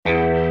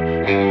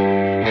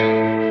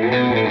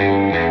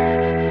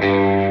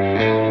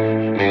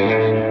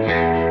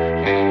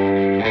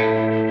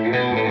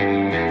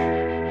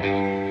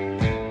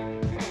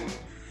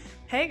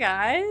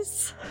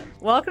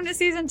to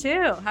season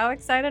 2. How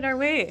excited are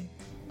we?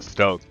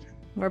 Stoked.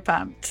 We're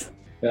pumped.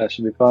 Yeah, it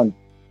should be fun.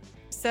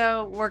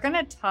 So we're going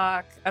to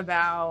talk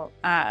about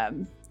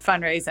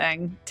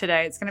fundraising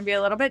today. It's going to be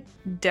a little bit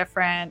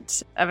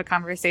different of a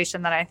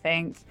conversation than I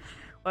think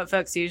what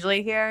folks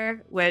usually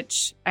hear,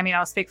 which, I mean,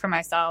 I'll speak for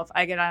myself.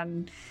 I get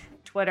on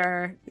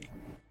Twitter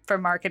for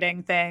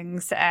marketing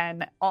things,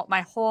 and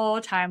my whole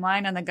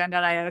timeline on the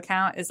Gun.io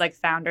account is like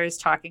founders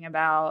talking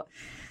about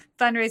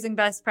fundraising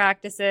best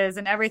practices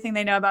and everything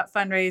they know about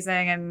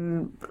fundraising.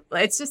 And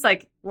it's just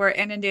like we're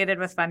inundated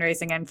with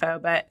fundraising info.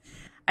 But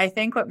I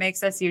think what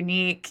makes us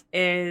unique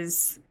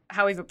is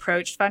how we've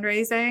approached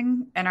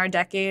fundraising in our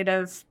decade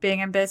of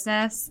being in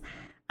business.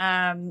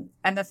 And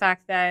the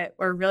fact that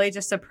we're really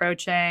just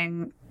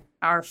approaching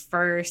our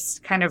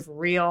first kind of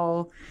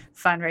real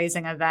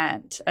fundraising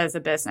event as a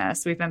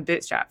business. We've been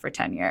bootstrapped for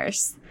 10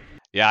 years.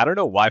 Yeah, I don't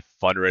know why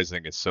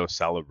fundraising is so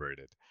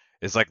celebrated.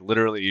 It's like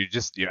literally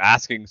you're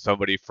asking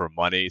somebody for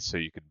money so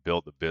you can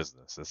build a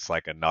business. It's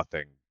like a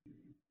nothing.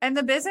 And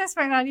the business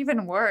might not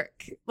even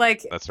work.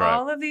 Like That's right.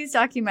 All of these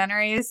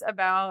documentaries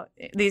about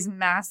these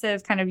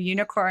massive kind of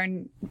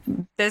unicorn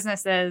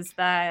businesses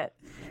that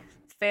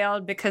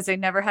failed because they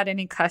never had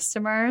any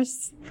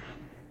customers.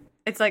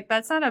 It's like,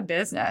 that's not a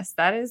business.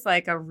 That is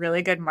like a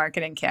really good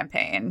marketing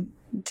campaign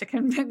to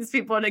convince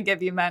people to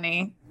give you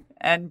money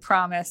and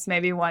promise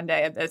maybe one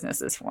day a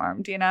business is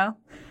formed, you know?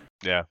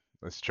 Yeah,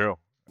 that's true.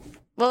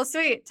 Well,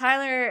 sweet.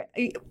 Tyler,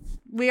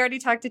 we already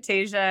talked to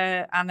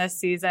Tasia on this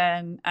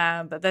season,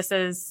 but this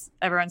is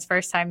everyone's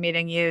first time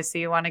meeting you. So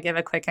you want to give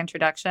a quick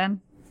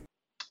introduction?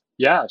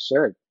 Yeah,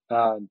 sure.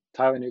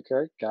 Tyler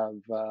Newkirk.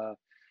 I've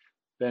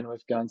been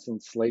with Gun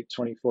since late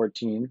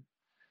 2014.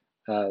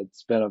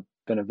 It's been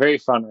a very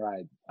fun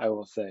ride, I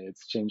will say.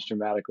 It's changed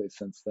dramatically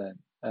since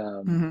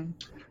then.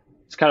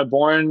 It's kind of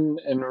born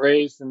and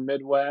raised in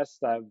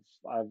Midwest.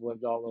 I've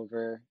lived all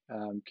over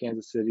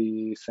Kansas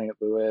City, St.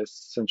 Louis,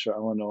 Central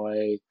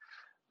Illinois,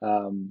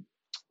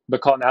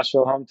 but call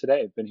Nashville home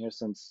today. I've been here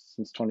since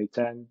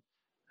 2010.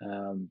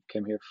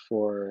 Came here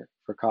for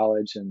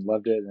college and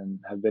loved it, and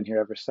have been here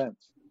ever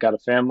since. Got a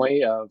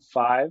family of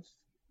 5,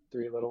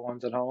 3 little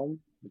ones at home,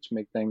 which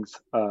make things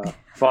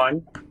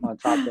fun on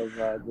top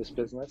of this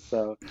business.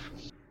 So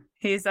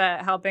he's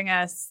helping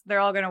us. They're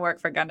all going to work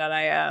for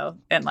Gun.io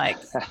in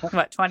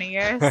 20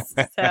 years.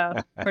 So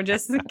we're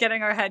just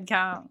getting our head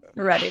count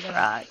ready to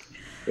rock.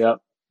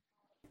 Yep.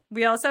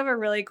 We also have a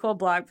really cool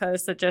blog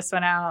post that just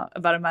went out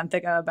about a month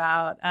ago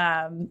about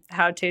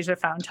how Tasia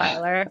found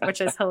Tyler, which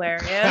is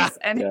hilarious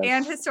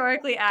and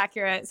historically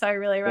accurate. So I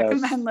really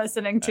recommend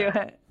listening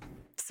to it.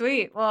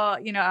 Sweet. Well,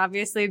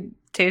 obviously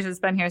Tasia's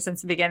been here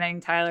since the beginning.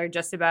 Tyler,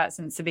 just about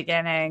since the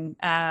beginning.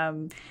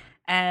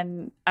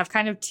 And I've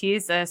kind of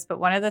teased this, but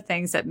one of the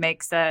things that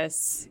makes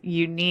us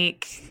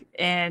unique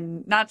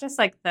in not just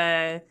like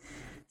the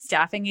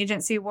staffing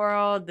agency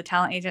world, the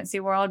talent agency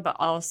world, but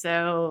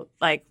also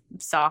like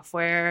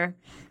software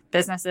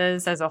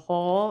businesses as a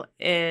whole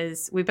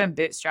is we've been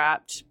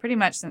bootstrapped pretty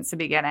much since the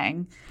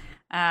beginning.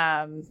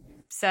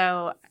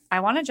 So I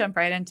want to jump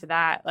right into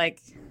that.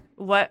 Like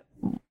what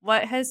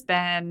has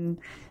been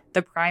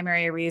the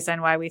primary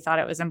reason why we thought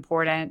it was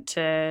important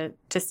to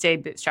stay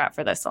bootstrapped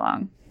for this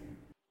long?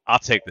 I'll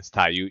take this,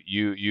 Ty.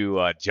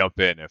 You jump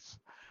in if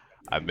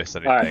I miss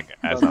anything, right.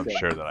 as I'm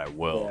sure that I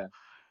will. Yeah.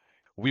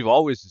 We've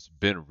always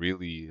been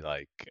really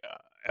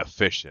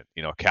efficient,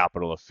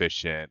 capital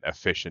efficient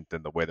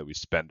in the way that we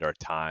spend our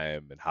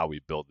time and how we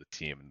build the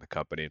team and the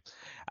company. And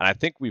I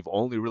think we've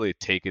only really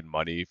taken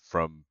money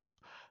from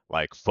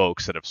like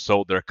folks that have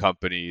sold their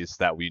companies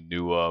that we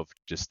knew of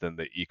just in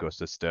the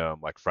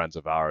ecosystem, like friends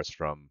of ours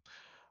from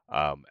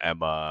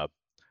Emma,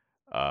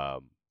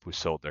 who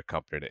sold their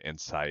company to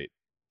Insight.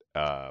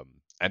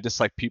 And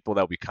just like people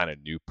that we kind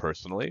of knew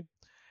personally.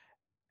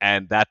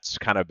 And that's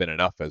kind of been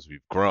enough as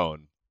we've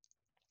grown.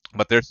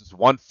 But there's this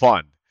one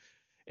fund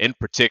in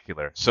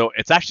particular. So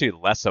it's actually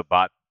less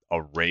about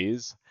a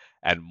raise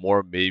and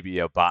more maybe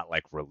about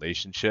like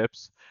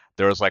relationships.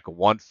 There was like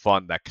one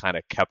fund that kind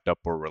of kept up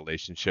a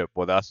relationship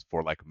with us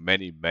for like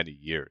many, many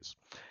years.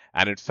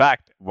 And in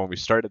fact, when we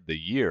started the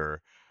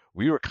year,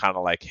 we were kind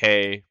of like,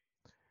 hey,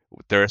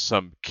 there are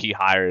some key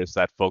hires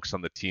that folks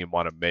on the team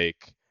want to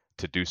make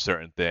to do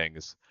certain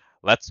things.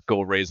 Let's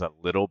go raise a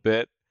little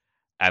bit.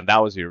 And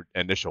that was your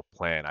initial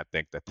plan, I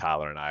think, that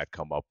Tyler and I had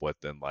come up with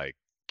in like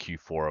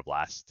Q4 of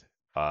last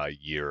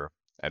year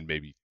and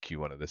maybe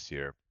Q1 of this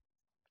year.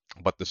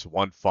 But this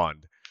one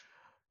fund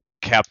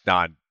kept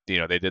on,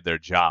 they did their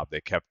job.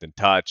 They kept in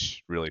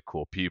touch, really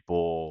cool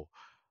people,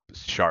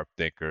 sharp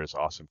thinkers,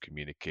 awesome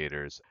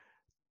communicators.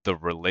 The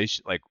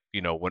relation,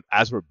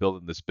 as we're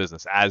building this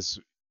business, as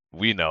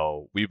we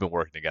know, we've been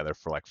working together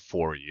for like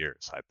 4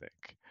 years, I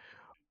think.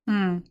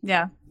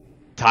 Yeah.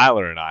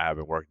 Tyler and I have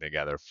been working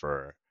together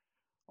for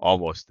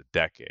almost a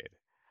decade,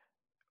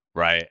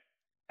 right?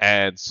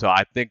 And so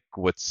I think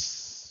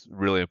what's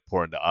really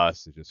important to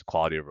us is just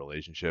quality of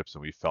relationships,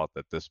 and we felt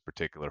that this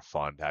particular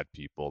fund had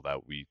people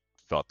that we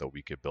felt that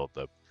we could build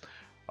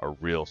a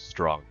real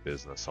strong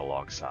business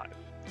alongside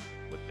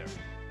with them.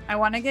 I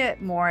want to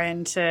get more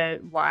into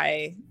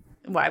why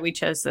we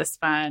chose this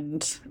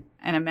fund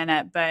in a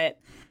minute, but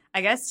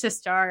I guess to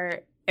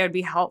start, it would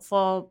be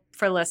helpful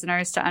for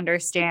listeners to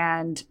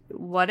understand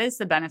what is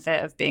the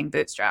benefit of being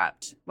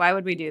bootstrapped. Why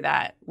would we do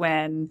that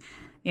when,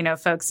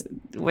 folks,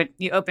 when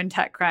you open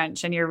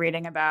TechCrunch and you're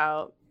reading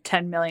about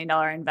 $10 million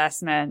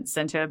investments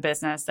into a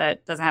business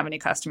that doesn't have any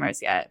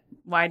customers yet?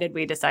 Why did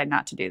we decide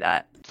not to do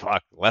that?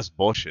 Fuck, less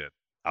bullshit.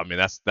 I mean,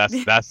 that's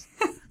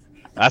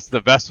that's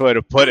the best way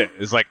to put it.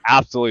 It's like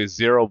absolutely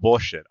zero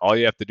bullshit. All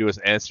you have to do is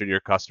answer your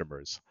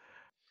customers.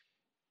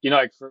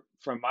 Like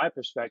from my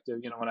perspective,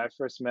 when I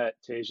first met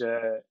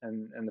Tasia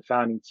and the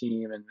founding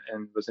team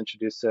and was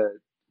introduced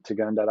to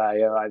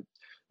Gun.io,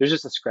 there's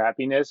just a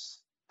scrappiness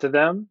to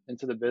them and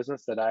to the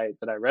business that I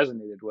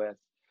resonated with.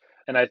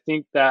 And I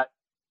think that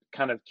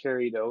kind of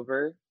carried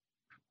over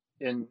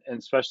and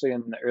especially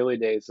in the early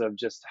days of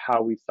just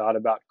how we thought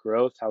about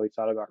growth, how we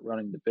thought about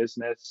running the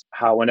business,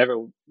 how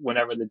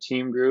whenever the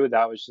team grew,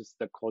 that was just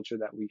the culture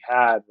that we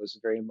had, was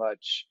very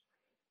much,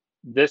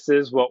 this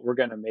is what we're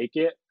going to make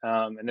it.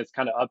 And it's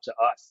kind of up to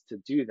us to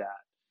do that.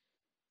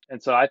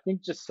 And so I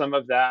think just some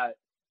of that,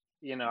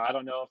 I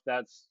don't know if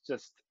that's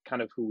just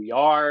kind of who we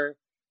are,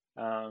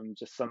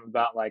 just some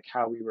about like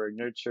how we were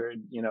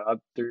nurtured, up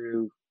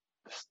through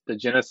the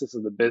genesis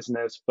of the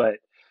business. But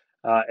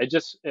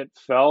it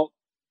felt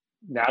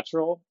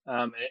natural,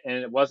 and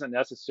it wasn't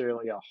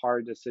necessarily a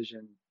hard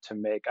decision to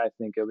make. I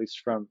think, at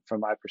least from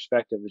my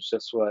perspective, it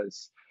just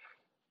was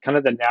kind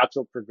of the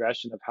natural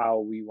progression of how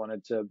we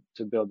wanted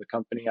to build the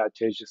company.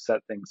 Tasia set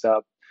things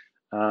up,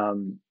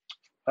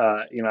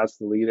 as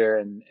the leader,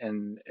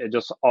 and it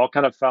just all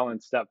kind of fell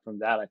in step from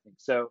that, I think.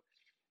 So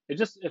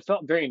it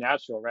felt very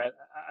natural, right?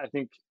 I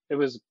think it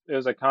was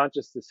a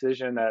conscious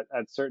decision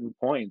at certain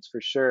points for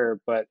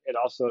sure, but it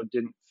also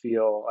didn't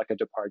feel like a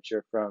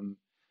departure from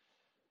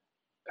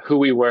who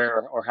we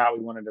were or how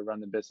we wanted to run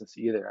the business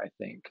either, I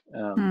think.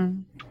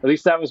 At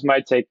least that was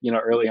my take,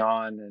 early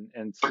on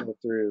and still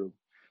through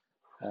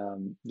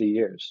the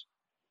years.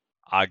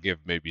 I'll give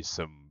maybe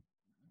some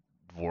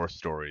war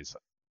stories.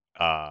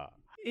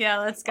 Yeah,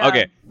 let's go.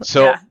 Okay,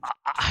 so,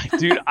 Yeah.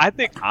 dude, I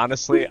think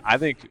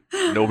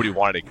nobody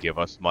wanted to give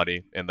us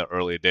money in the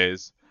early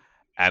days,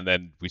 and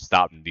then we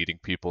stopped needing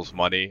people's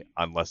money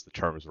unless the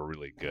terms were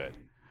really good.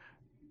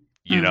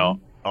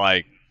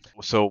 Like,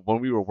 so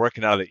when we were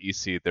working out of the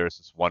EC, there's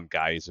this one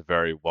guy. He's a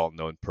very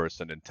well-known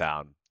person in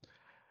town.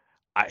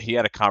 He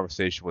had a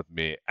conversation with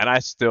me, and I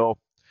still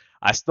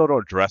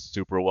don't dress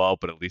super well,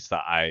 but at least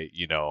I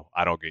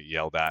don't get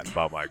yelled at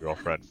by my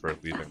girlfriend for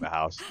leaving the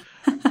house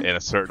in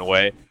a certain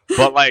way.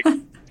 But like,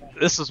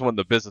 this is when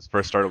the business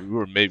first started. We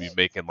were maybe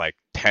making like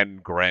 10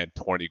 grand,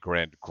 20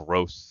 grand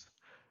gross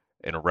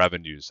in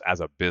revenues as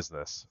a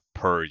business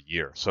per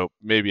year. So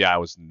maybe I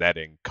was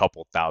netting a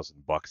couple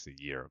 $1,000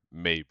 a year,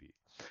 maybe.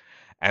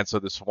 And so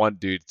this one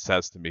dude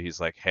says to me, he's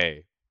like,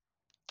 "Hey,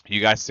 you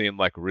guys seem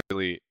like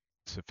really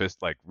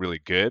sophisticated, like really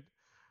good,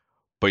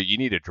 but you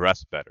need to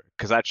dress better."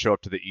 Because I'd show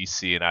up to the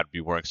EC and I'd be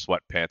wearing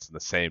sweatpants and the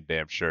same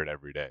damn shirt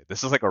every day.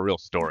 This is like a real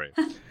story.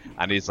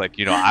 And he's like,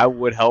 I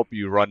would help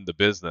you run the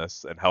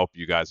business and help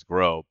you guys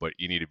grow, but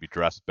you need to be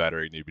dressed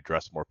better. You need to be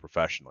dressed more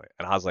professionally.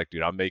 And I was like,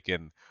 dude, I'm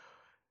making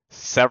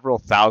several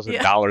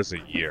 $1,000s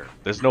a year.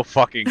 There's no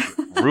fucking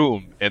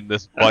room in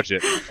this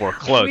budget for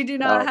clothes. We do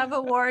not have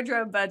a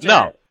wardrobe budget.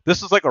 No.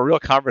 This was like a real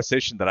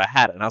conversation that I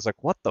had, and I was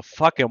like, what the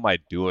fuck am I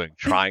doing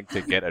trying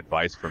to get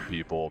advice from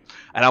people?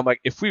 And I'm like,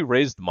 if we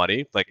raised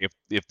money, like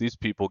if these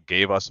people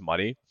gave us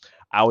money,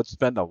 I would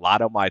spend a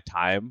lot of my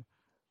time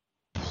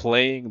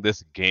playing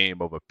this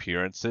game of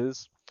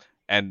appearances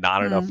and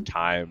not enough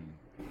time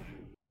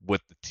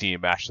with the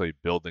team actually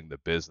building the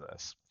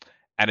business.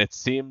 And it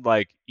seemed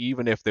like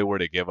even if they were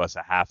to give us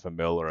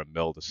 $500,000 or $1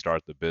 million to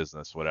start the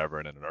business, whatever,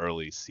 in an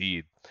early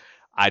seed,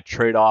 I'd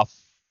trade off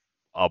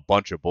a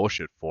bunch of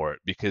bullshit for it,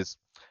 because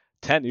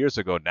 10 years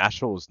ago,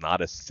 Nashville was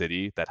not a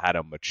city that had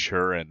a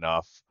mature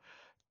enough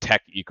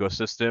tech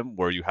ecosystem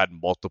where you had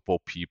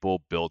multiple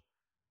people build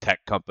tech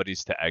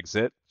companies to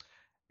exit,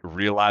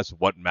 realize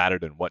what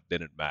mattered and what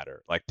didn't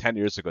matter. Like 10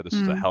 years ago, this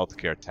was a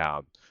healthcare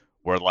town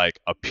where like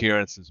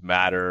appearances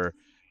matter,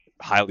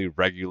 highly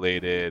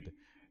regulated.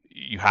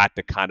 You had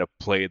to kind of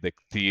play the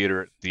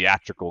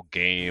theatrical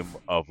game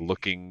of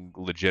looking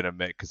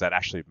legitimate, because that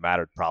actually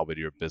mattered probably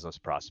to your business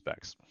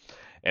prospects.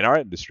 In our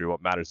industry,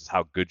 what matters is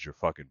how good your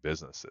fucking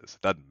business is.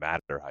 It doesn't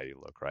matter how you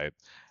look, right?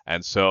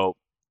 And so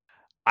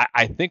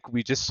I think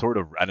we just sort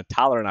of, and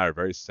Tyler and I are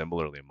very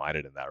similarly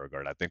minded in that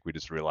regard. I think we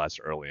just realized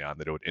early on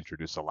that it would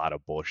introduce a lot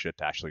of bullshit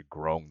to actually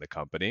growing the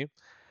company,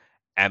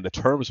 and the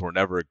terms were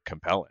never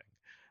compelling.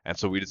 And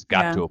so we just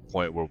got to a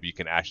point where we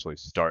can actually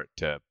start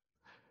to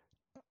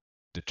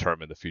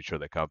determine the future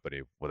of the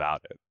company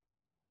without it.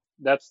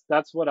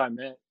 That's what I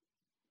meant,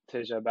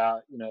 Tasia,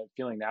 about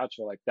feeling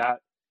natural. Like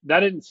that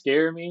didn't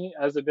scare me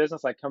as a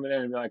business, like coming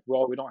in and be like,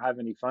 well, we don't have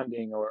any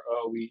funding, or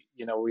we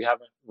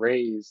haven't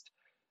raised.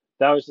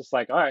 That was just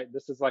like, all right,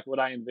 this is like what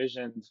I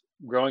envisioned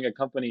growing a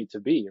company to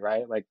be,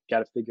 right? Like, got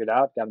to figure it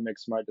out, got to make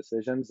smart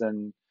decisions,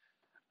 and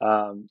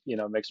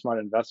make smart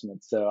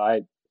investments. So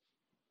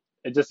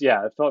it just,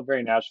 yeah, it felt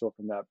very natural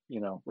from that,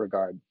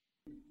 regard.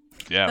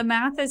 Yeah. The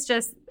math is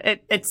just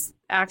it's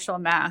actual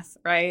math,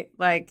 right?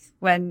 Like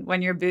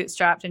when you're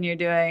bootstrapped and you're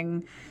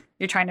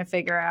trying to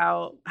figure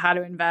out how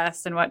to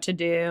invest and what to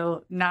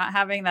do, not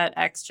having that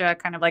extra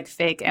kind of like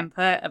fake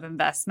input of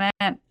investment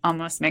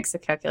almost makes the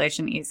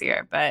calculation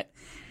easier. But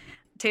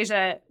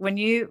Tasia, when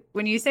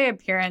you say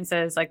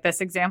appearances, like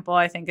this example,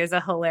 I think is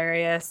a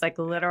hilarious, like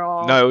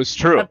literal No, it was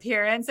true.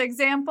 appearance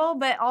example,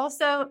 but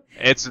also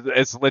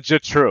It's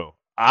legit true.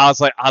 I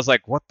was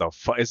like, what the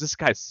fuck? Is this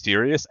guy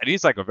serious? And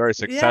he's like a very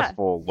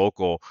successful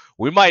local.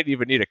 We might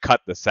even need to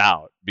cut this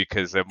out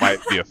because it might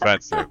be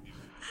offensive.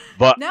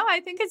 But no, I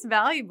think it's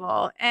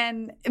valuable.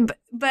 And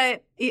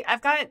but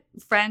I've got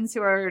friends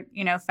who are,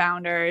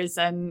 founders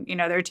and,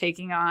 they're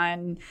taking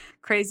on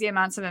crazy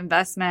amounts of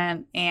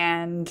investment,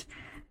 and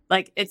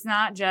like it's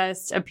not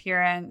just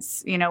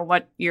appearance,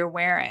 what you're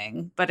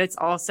wearing, but it's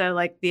also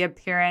like the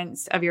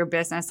appearance of your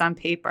business on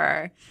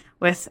paper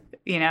with,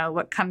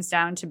 what comes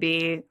down to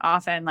be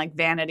often like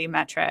vanity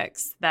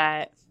metrics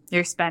that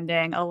you're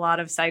spending a lot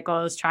of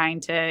cycles trying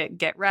to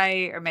get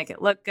right or make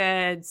it look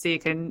good so you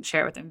can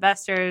share it with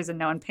investors and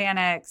no one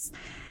panics.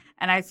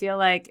 And I feel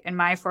like in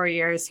my 4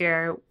 years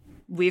here,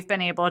 we've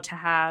been able to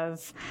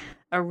have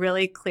a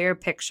really clear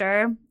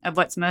picture of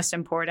what's most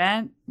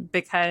important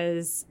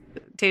because,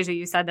 Tasia,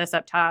 you said this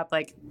up top,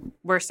 like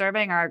we're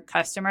serving our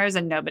customers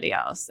and nobody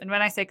else. And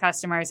when I say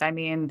customers, I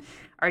mean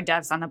our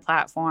devs on the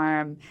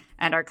platform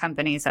and our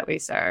companies that we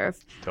serve.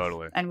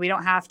 totally. And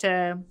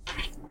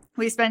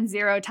we spend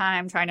zero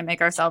time trying to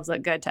make ourselves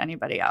look good to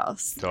anybody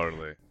else.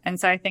 Totally. And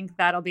so I think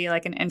that'll be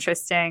like an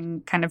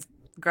interesting kind of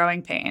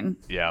growing pain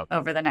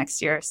over the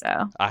next year or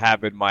so. I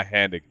have in my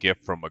hand a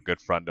gift from a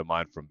good friend of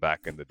mine from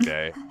back in the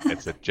day.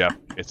 It's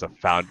a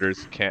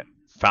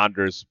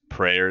founder's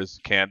prayers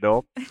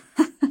candle.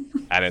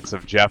 And it's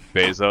of Jeff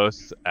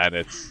Bezos, and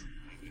it's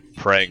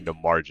praying to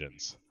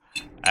margins.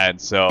 And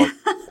so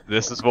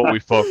this is what we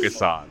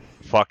focus on,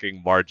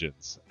 fucking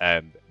margins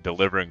and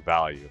delivering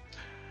value.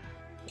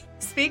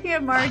 Speaking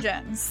of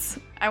margins,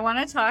 I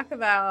want to talk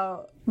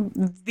about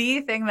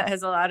the thing that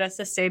has allowed us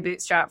to stay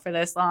bootstrapped for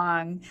this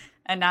long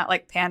and not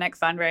like panic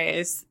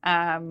fundraise,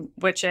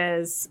 which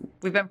is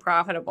we've been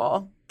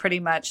profitable pretty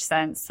much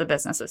since the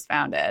business was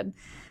founded.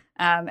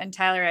 And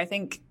Tyler, I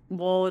think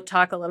we'll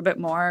talk a little bit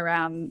more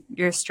around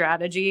your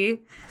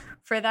strategy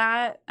for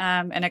that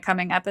in a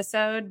coming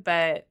episode,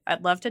 but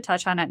I'd love to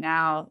touch on it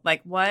now.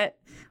 Like what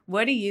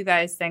do you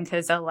guys think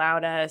has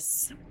allowed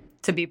us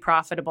to be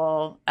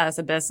profitable as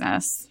a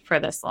business for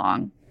this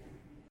long?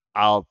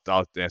 I'll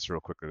answer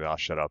real quickly, then I'll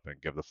shut up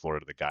and give the floor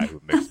to the guy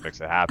who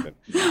makes it happen.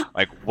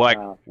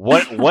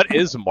 What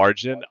is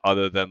margin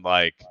other than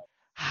like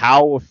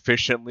how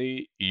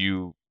efficiently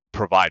you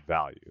provide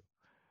value?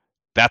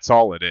 That's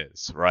all it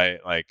is, right?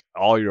 Like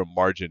all your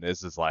margin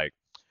is like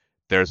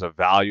there's a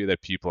value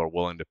that people are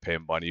willing to pay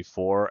money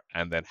for,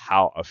 and then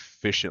how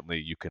efficiently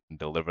you can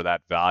deliver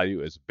that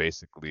value is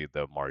basically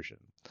the margin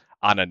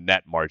on a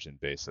net margin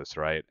basis,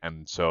 right?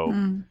 And so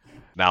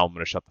now I'm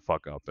going to shut the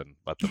fuck up and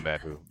let the man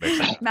who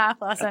makes it.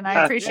 Math lesson.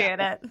 I appreciate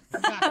it.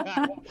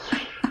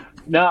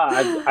 No,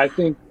 I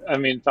think,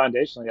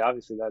 foundationally,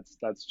 obviously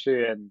that's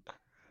true. And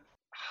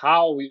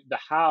the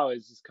how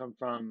has just come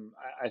from,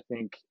 I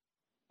think,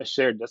 a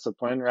shared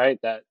discipline, right?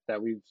 That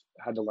we've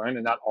had to learn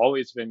and not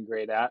always been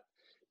great at.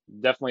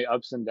 Definitely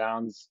ups and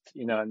downs,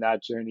 in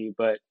that journey.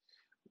 But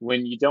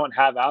when you don't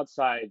have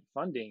outside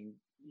funding,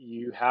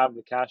 you have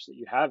the cash that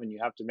you have, and you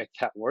have to make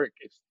that work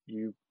if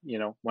you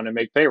want to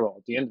make payroll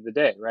at the end of the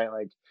day, right?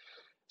 Like,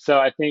 so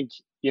I think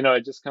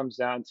it just comes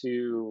down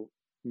to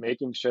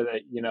making sure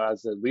that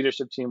as a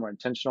leadership team we're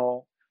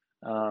intentional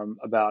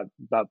about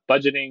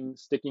budgeting,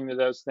 sticking to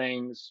those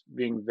things,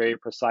 being very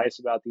precise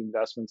about the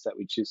investments that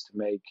we choose to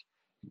make,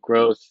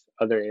 growth,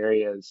 other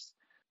areas.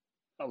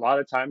 A lot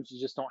of times you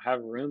just don't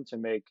have room to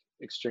make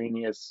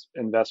extraneous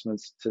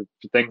investments to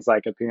things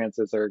like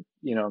appearances or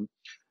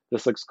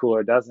this looks cool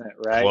or doesn't it,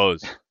 right?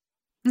 Clothes.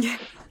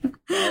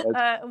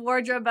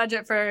 Wardrobe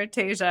budget for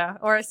Tasia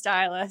or a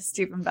stylist,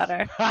 even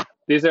better.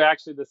 These are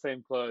actually the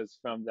same clothes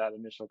from that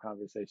initial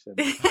conversation.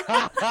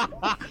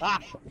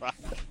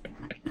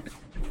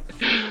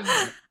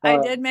 I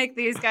did make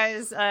these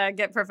guys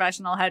get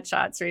professional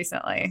headshots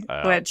recently,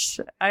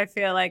 which I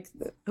feel like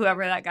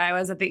whoever that guy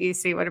was at the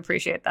EC would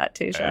appreciate that,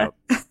 Tasia.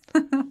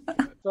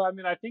 So,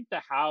 I think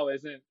the how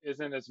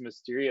isn't as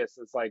mysterious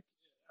as like,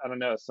 I don't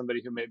know,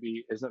 somebody who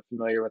maybe isn't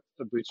familiar with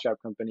a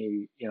bootstrap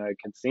company, it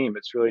can seem.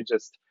 It's really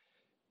just,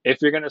 if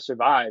you're going to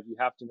survive, you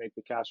have to make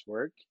the cash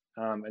work.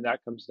 And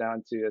that comes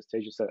down to, as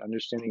Tasia said,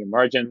 understanding your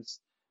margins,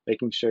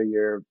 making sure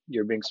you're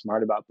being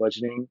smart about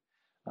budgeting,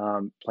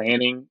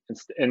 planning,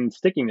 and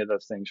sticking to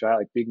those things, right?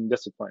 Like being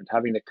disciplined,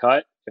 having to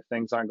cut if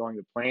things aren't going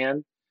to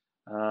plan,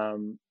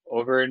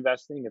 over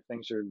investing if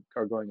things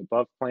are going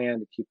above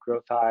plan to keep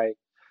growth high.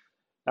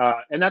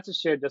 And that's a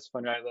shared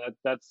discipline, right?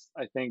 That's,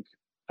 I think,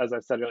 as I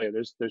said earlier,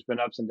 there's been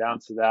ups and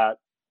downs to that,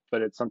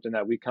 but it's something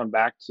that we come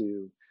back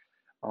to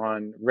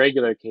on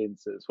regular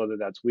cadences, whether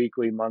that's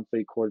weekly,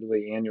 monthly,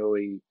 quarterly,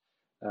 annually.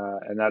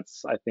 And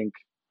that's, I think,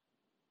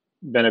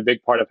 been a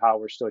big part of how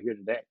we're still here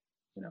today,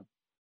 you know.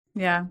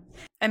 Yeah.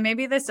 And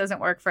maybe this doesn't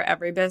work for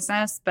every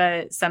business,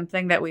 but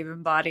something that we've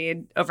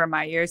embodied over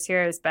my years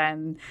here has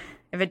been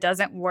if it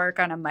doesn't work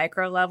on a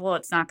micro level,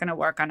 it's not going to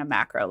work on a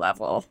macro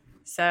level.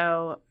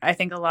 So I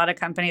think a lot of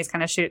companies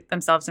kind of shoot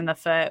themselves in the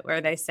foot where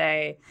they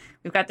say,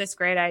 we've got this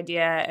great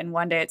idea and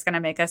one day it's going to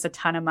make us a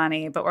ton of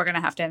money, but we're going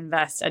to have to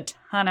invest a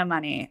ton of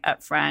money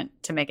up front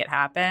to make it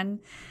happen.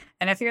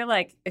 And if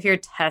you're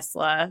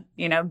Tesla,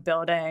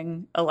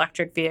 building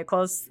electric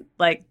vehicles,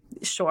 like,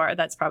 sure,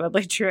 that's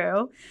probably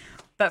true.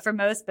 But for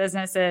most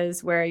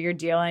businesses where you're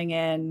dealing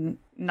in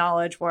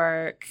knowledge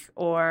work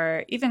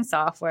or even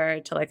software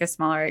to like a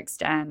smaller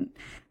extent,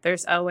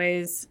 there's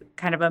always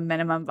kind of a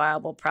minimum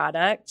viable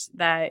product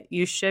that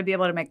you should be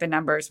able to make the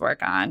numbers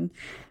work on,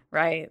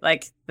 right?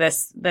 Like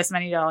this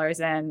many dollars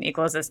in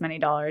equals this many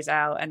dollars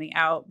out, and the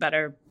out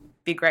better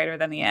be greater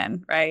than the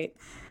in, right?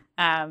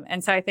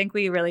 And so I think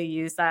we really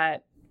use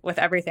that with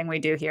everything we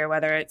do here,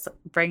 whether it's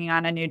bringing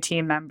on a new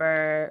team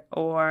member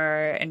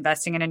or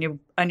investing in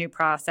a new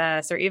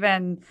process, or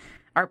even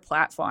our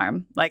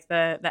platform, like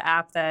the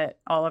app that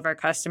all of our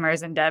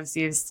customers and devs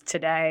use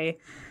today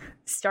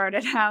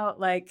started out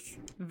like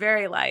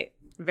very light,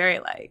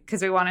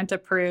 because we wanted to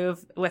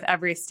prove with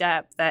every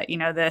step that,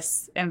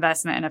 this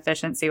investment in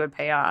efficiency would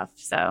pay off.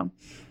 So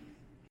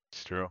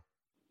It's true.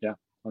 Yeah,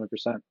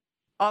 100%.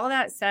 All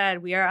that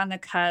said, we are on the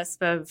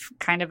cusp of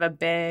kind of a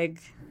big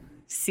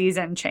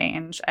season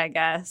change, I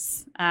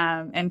guess,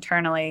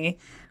 internally,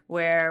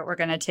 where we're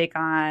going to take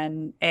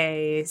on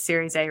a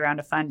Series A round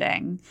of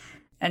funding.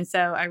 And so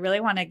I really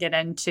want to get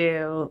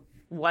into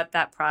what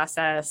that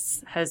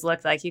process has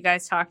looked like. You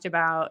guys talked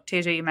about,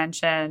 Tasia, you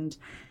mentioned,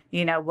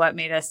 what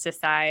made us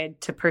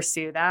decide to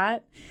pursue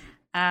that.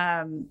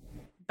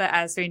 But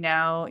as we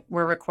know,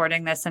 we're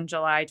recording this in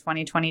July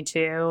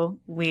 2022.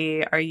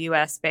 We are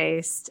US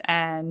based,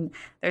 and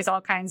there's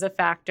all kinds of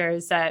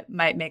factors that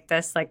might make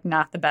this like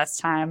not the best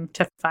time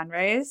to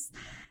fundraise.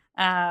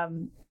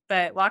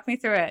 But walk me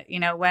through it.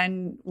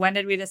 When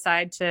did we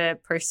decide to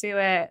pursue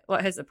it?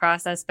 What has the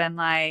process been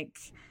like?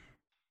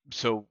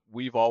 So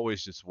we've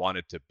always just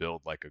wanted to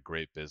build like a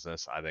great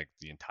business. I think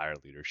the entire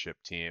leadership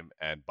team,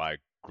 and by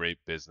great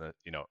business,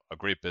 a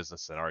great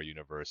business in our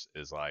universe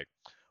is like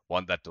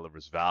one that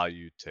delivers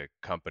value to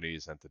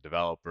companies and to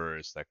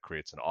developers, that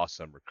creates an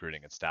awesome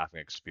recruiting and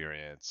staffing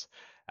experience,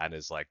 and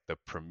is like the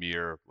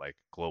premier like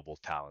global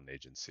talent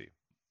agency.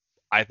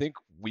 I think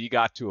we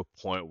got to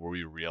a point where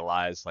we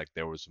realized like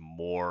there were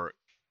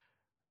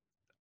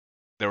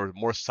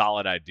more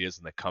solid ideas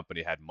than the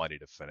company had money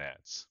to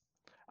finance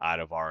out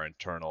of our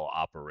internal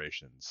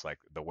operations, like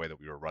the way that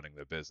we were running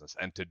the business.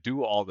 And to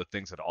do all the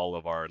things that all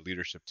of our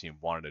leadership team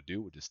wanted to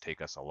do would just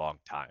take us a long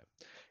time,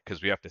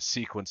 because we have to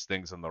sequence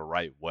things in the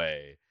right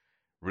way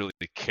really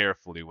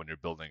carefully when you're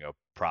building a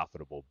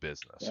profitable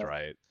business, Yeah.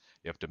 right?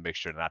 You have to make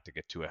sure not to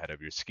get too ahead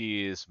of your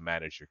skis,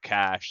 manage your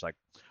cash, like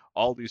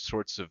all these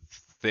sorts of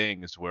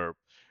things where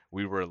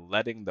we were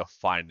letting the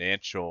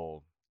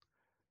financial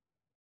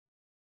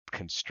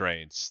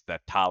constraints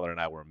that Tyler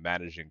and I were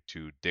managing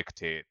to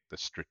dictate the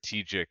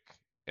strategic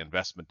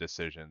investment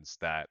decisions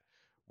that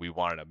we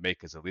wanted to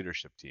make as a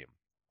leadership team.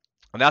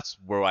 And that's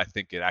where I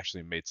think it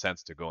actually made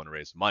sense to go and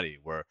raise money,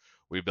 where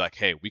we'd be like,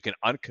 hey, we can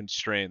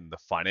unconstrain the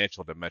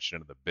financial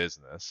dimension of the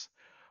business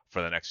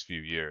for the next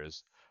few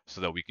years so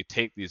that we could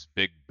take these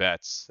big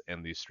bets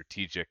in these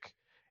strategic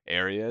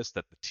areas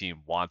that the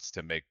team wants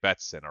to make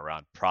bets in,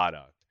 around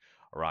product,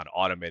 around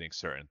automating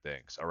certain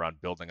things,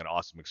 around building an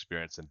awesome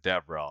experience in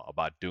DevRel,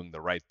 about doing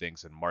the right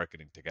things in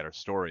marketing to get our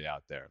story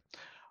out there.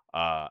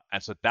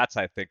 And so that's,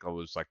 I think,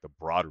 was like the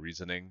broad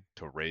reasoning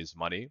to raise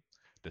money,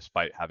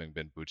 despite having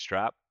been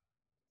bootstrapped.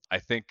 I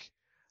think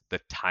the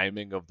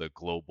timing of the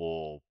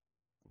global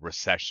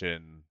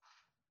recession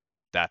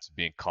that's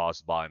being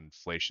caused by an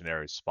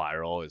inflationary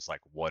spiral is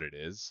like what it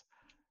is.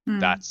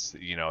 That's,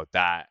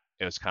 that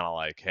it was kind of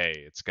like, hey,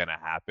 it's going to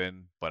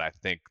happen. But I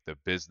think the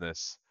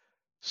business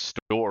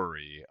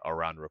story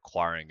around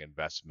requiring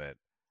investment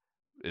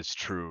is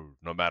true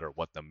no matter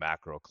what the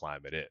macro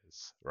climate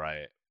is,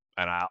 right?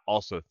 And I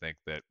also think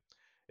that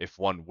if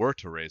one were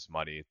to raise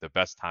money, the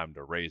best time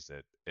to raise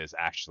it is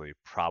actually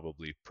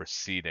probably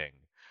preceding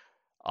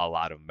a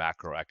lot of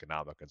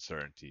macroeconomic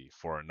uncertainty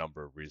for a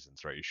number of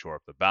reasons, right? You shore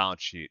up the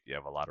balance sheet, you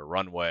have a lot of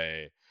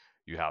runway,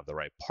 you have the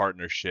right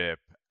partnership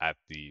at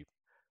the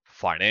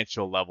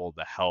financial level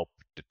to help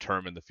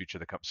determine the future of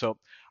the company. So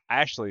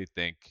I actually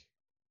think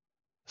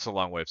it's a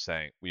long way of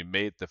saying we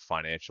made the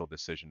financial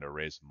decision to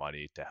raise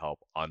money to help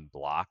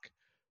unblock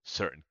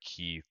certain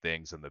key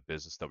things in the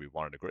business that we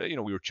wanted to grow.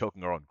 We were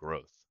choking our own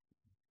growth,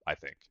 I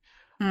think.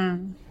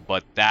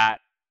 But that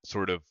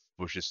sort of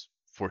was just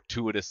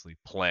fortuitously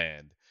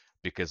planned,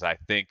 because I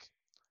think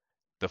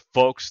the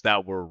folks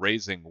that we're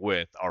raising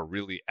with are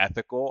really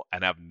ethical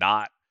and have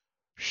not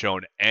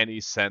shown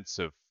any sense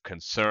of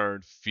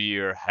concern,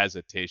 fear,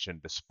 hesitation,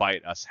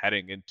 despite us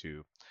heading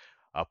into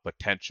a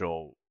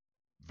potential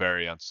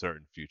very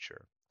uncertain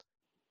future.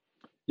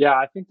 Yeah,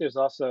 I think there's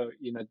also,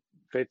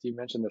 Faith, you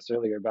mentioned this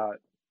earlier about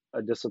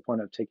a discipline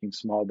of taking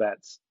small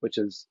bets, which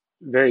is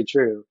very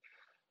true.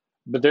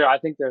 But I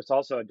think there's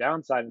also a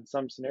downside in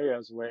some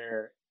scenarios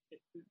where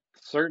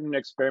certain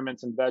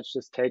experiments and bets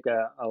just take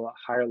a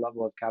higher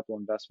level of capital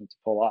investment to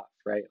pull off,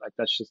 right? Like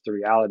that's just the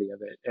reality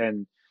of it.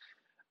 And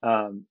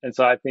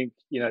so I think,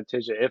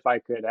 Tisha, if I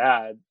could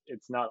add,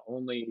 it's not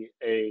only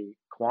a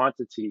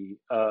quantity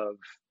of,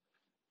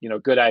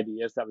 good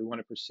ideas that we want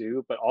to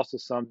pursue, but also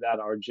some that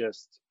are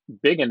just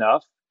big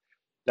enough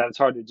that it's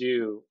hard to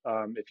do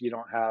if you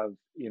don't have,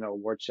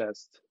 war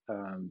chest,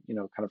 kind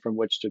of from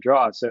which to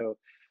draw. So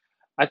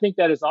I think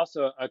that is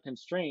also a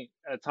constraint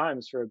at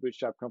times for a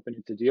bootstrap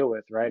company to deal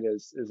with, right?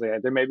 Is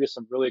like there may be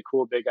some really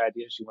cool big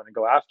ideas you want to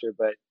go after,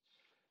 but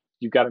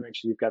you've got to make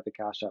sure you've got the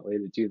cash outlay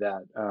to do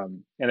that.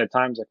 And at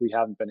times, like we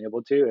haven't been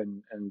able to.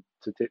 And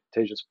to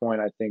Tasia's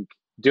point, I think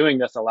doing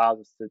this allows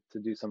us to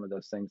do some of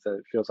those things that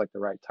it feels like the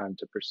right time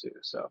to pursue.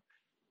 So,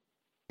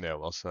 Yeah,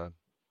 well said.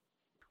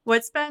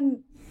 What's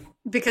been,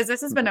 because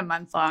this has been a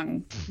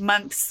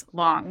months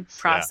long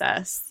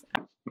process.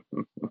 Yeah.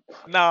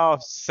 No,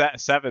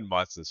 7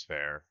 months is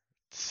fair.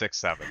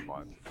 6-7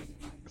 months.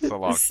 It's a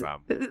long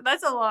time.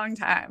 That's a long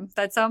time.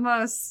 That's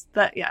almost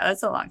that. Yeah,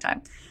 that's a long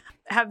time.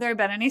 Have there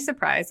been any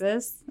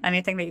surprises?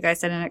 Anything that you guys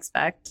didn't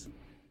expect?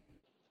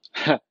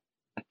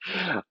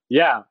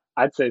 Yeah,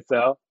 I'd say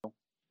so.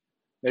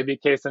 Maybe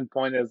case in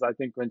point is I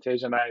think when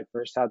Tasia and I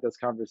first had this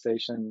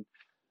conversation,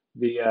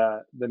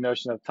 the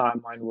notion of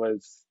timeline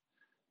was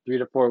 3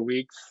 to 4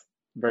 weeks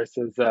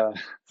versus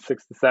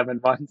 6 to 7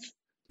 months.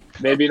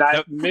 Maybe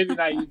not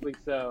naively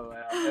so.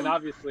 And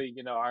obviously,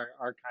 our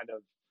kind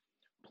of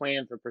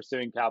plan for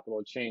pursuing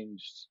capital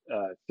changed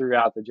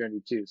throughout the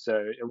journey too. So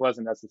it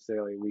wasn't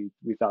necessarily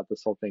we thought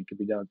this whole thing could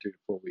be done in 3 to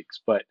 4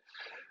 weeks. But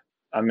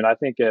I mean, I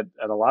think at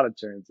a lot of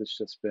turns, it's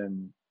just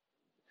been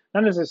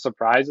not necessarily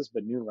surprises,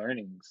 but new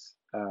learnings,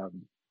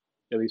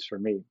 at least for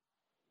me.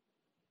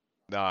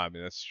 No, I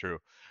mean that's true.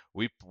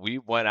 We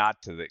went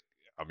out to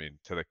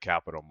the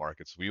capital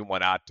markets. We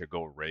went out to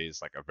go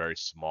raise like a very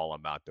small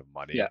amount of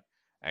money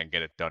and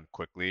get it done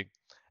quickly.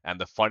 And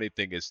the funny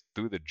thing is,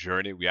 through the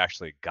journey, we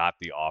actually got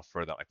the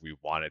offer that like we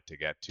wanted to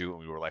get to, and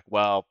we were like,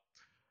 well,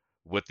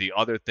 with the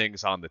other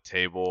things on the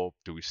table,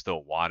 do we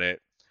still want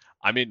it?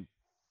 I mean,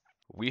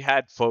 we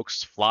had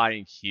folks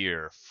flying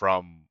here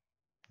from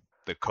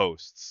the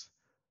coasts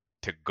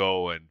to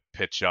go and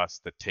pitch us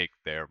to take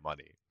their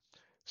money.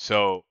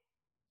 So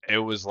it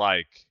was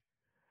like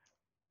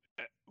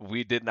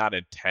we did not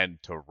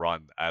intend to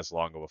run as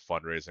long of a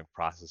fundraising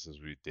process as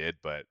we did,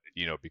 but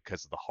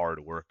because of the hard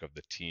work of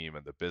the team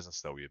and the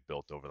business that we have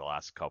built over the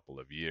last couple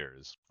of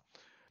years,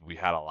 we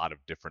had a lot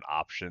of different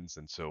options,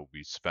 and so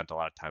we spent a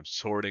lot of time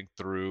sorting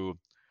through,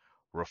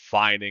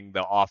 refining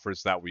the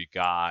offers that we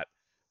got,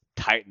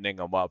 tightening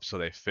them up so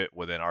they fit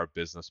within our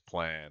business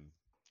plan.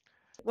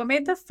 What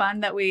made the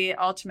fund that we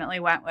ultimately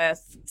went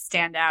with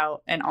stand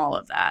out in all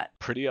of that?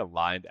 Pretty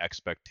aligned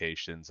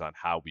expectations on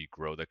how we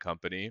grow the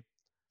company,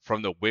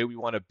 from the way we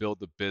want to build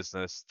the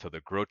business to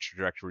the growth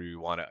trajectory we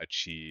want to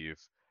achieve,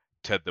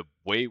 to the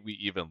way we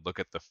even look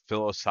at the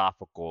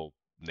philosophical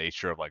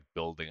nature of like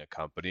building a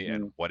company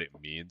and what it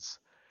means,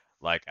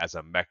 like as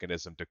a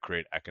mechanism to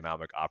create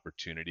economic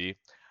opportunity.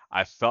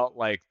 I felt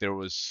like there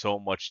was so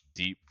much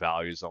deep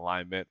values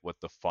alignment with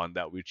the fund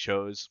that we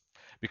chose,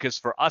 because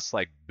for us,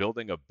 like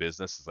building a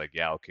business is like,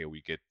 yeah, okay,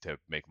 we get to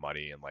make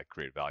money and like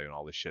create value and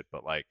all this shit,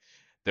 but like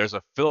there's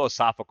a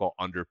philosophical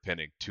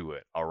underpinning to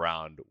it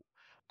around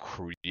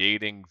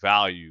creating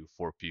value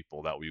for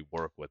people that we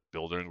work with,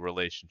 building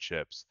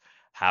relationships,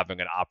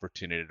 having an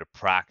opportunity to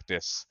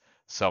practice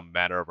some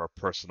manner of our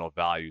personal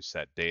value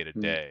set day to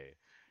day,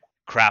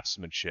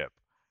 craftsmanship,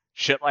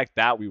 shit like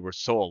that. We were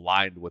so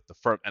aligned with the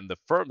firm, and the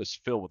firm is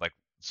filled with like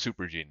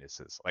super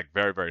geniuses, like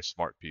very, very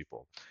smart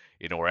people.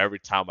 Where every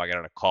time I get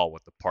on a call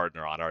with the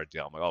partner on our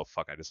deal, I'm like, oh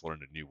fuck, I just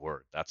learned a new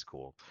word. That's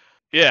cool.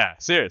 Yeah,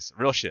 serious,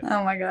 real shit.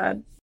 Oh my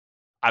God.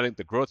 I think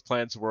the growth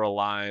plans were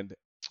aligned.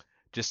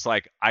 Just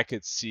like I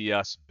could see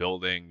us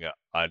building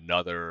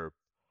another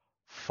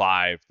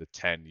 5 to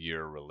 10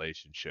 year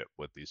relationship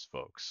with these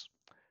folks.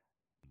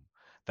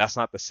 That's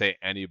not to say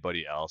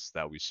anybody else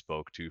that we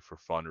spoke to for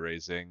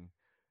fundraising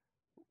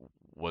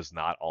was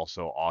not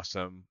also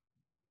awesome,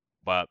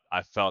 but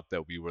I felt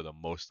that we were the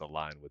most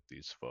aligned with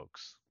these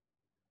folks.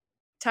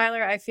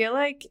 Tyler, I feel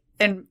like,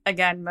 and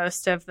again,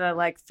 most of the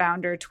like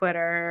founder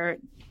Twitter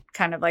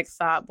kind of like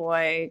thought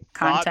boy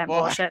content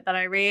bullshit that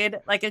I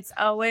read, like it's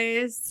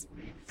always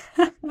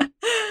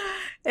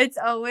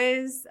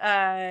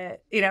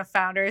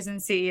founders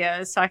and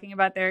CEOs talking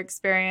about their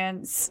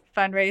experience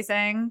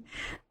fundraising,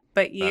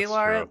 but you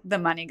are the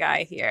money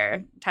guy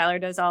here. Tyler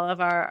does all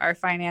of our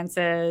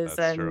finances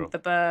and the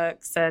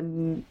books,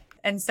 and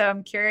so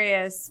I'm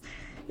curious,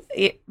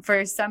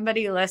 for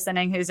somebody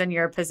listening who's in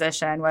your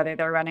position, whether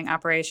they're running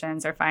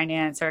operations or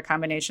finance or a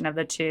combination of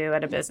the two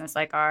at a business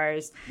like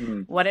ours,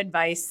 what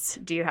advice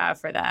do you have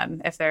for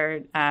them if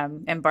they're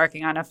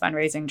embarking on a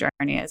fundraising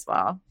journey as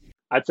well?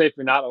 I'd say if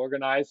you're not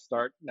organized,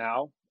 start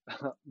now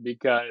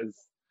because...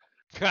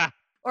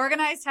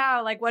 Organized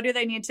how? Like, what do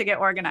they need to get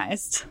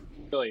organized?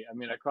 Really, I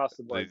mean, across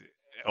the board.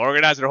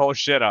 Organize their whole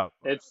shit up.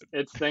 It's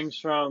things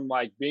from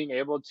like being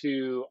able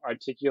to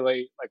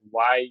articulate like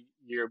why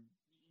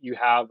you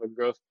have a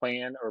growth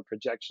plan or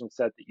projection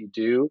set that you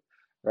do,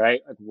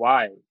 right? Like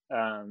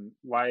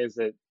why is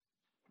it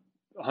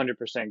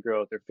 100%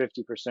 growth or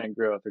 50%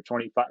 growth or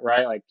 25,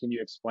 right? Like, can you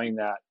explain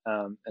that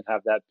and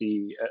have that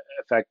be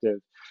effective?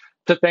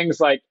 To things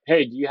like,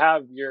 hey, do you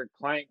have your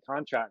client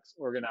contracts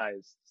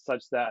organized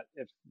such that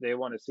if they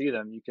want to see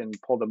them, you can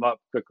pull them up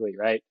quickly,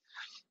 right?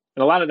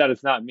 And a lot of that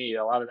is not me.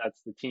 A lot of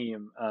that's the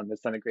team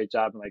that's done a great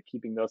job in like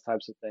keeping those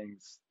types of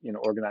things,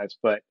 organized.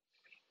 But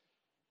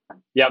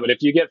yeah, but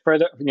if you get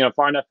further,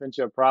 far enough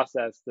into a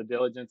process, the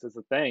diligence is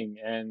a thing,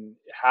 and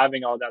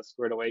having all that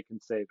squared away can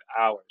save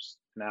hours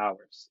and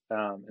hours.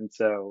 And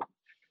so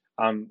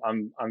I'm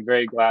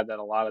very glad that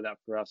a lot of that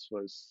for us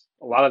was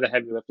a lot of the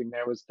heavy lifting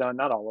there was done.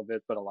 Not all of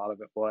it, but a lot of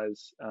it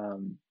was.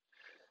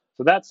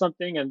 So that's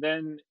something. And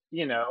then,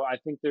 I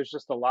think there's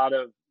just a lot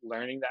of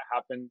learning that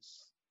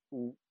happens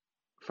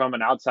from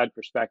an outside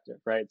perspective,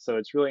 right? So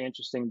it's really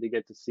interesting to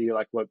get to see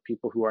like what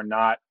people who are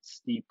not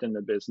steeped in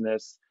the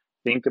business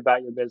think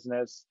about your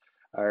business,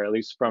 or at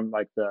least from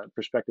like the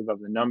perspective of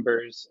the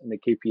numbers and the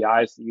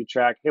KPIs that you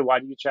track. Hey, why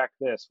do you track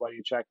this? Why do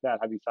you track that?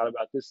 Have you thought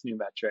about this new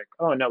metric?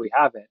 Oh, no, we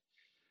haven't.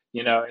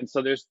 And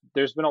so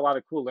there's been a lot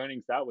of cool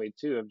learnings that way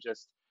too, of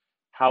just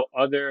how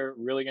other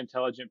really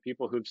intelligent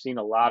people who've seen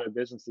a lot of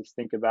businesses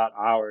think about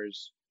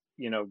ours,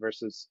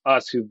 versus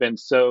us who've been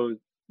so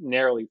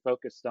narrowly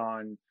focused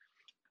on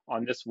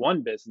this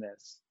one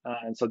business.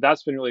 And so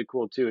that's been really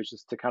cool too, is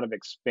just to kind of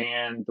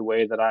expand the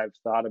way that I've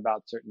thought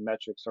about certain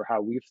metrics or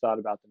how we've thought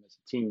about them as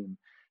a team.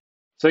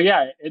 So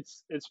yeah,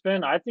 it's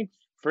been, I think,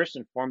 first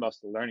and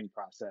foremost, a learning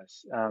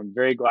process.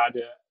 Very glad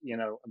to,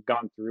 have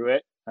gone through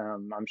it.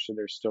 I'm sure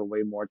there's still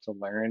way more to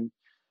learn.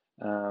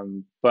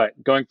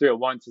 But going through it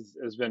once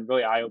has been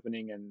really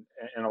eye-opening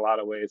in a lot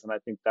of ways. And I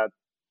think that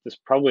is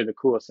probably the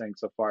coolest thing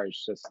so far,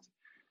 is just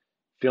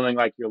feeling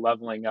like you're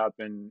leveling up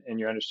in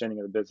your understanding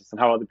of the business and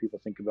how other people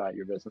think about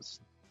your business.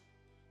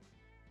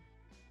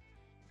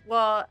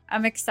 Well,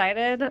 I'm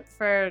excited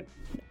for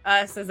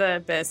us as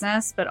a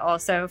business, but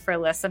also for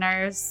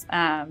listeners,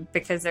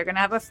 because they're going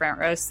to have a front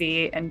row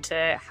seat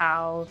into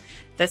how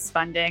this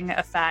funding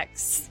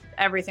affects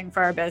everything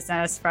for our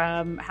business,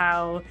 from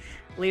how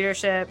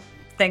leadership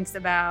thinks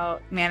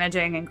about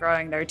managing and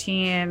growing their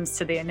teams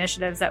to the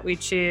initiatives that we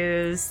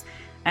choose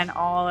and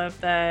all of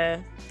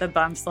the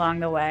bumps along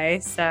the way.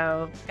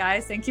 So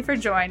guys, thank you for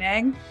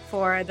joining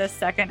for the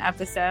second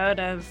episode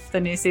of the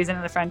new season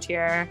of The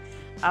Frontier.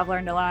 I've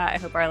learned a lot. I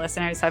hope our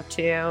listeners have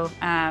too.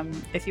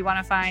 If you want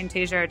to find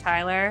Tasia or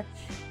Tyler,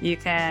 you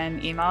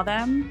can email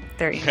them.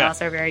 Their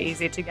emails are very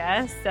easy to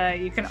guess.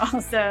 You can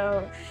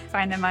also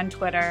find them on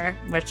Twitter,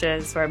 which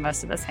is where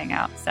most of us hang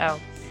out. So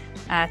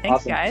thanks,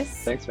 awesome. Guys.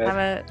 Thanks,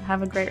 man.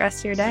 Have a great rest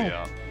of your day.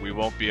 Yeah, we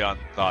won't be on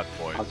Thought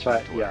Boys. I'll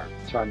try. Yeah,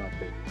 try not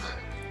to.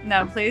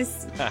 No,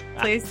 please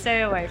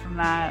stay away from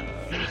that.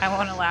 I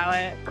won't allow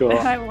it. Cool.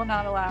 I will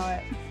not allow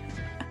it.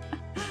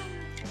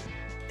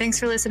 Thanks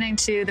for listening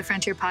to the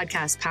Frontier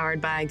Podcast, powered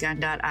by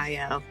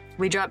Gun.io.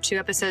 We drop 2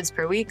 episodes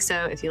per week,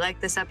 so if you like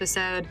this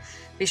episode,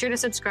 be sure to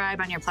subscribe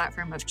on your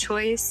platform of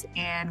choice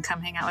and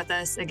come hang out with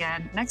us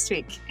again next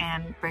week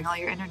and bring all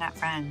your internet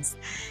friends.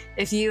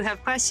 If you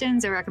have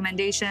questions or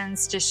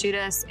recommendations, just shoot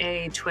us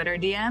a Twitter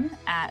DM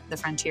at The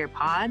Frontier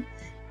Pod,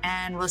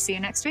 and we'll see you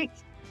next week.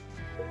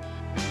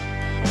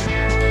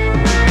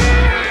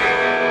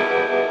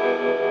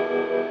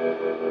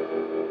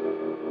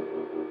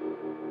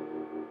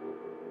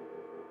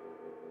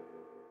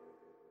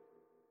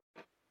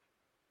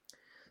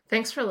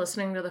 Thanks for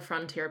listening to the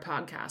Frontier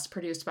Podcast,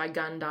 produced by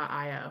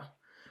Gun.io.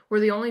 We're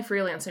the only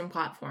freelancing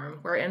platform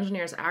where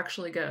engineers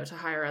actually go to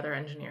hire other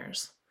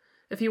engineers.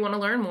 If you want to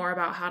learn more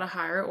about how to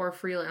hire or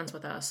freelance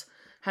with us,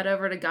 head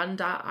over to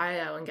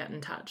Gun.io and get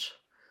in touch.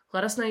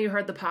 Let us know you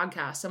heard the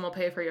podcast, and we'll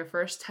pay for your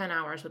first 10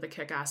 hours with a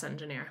kick-ass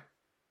engineer.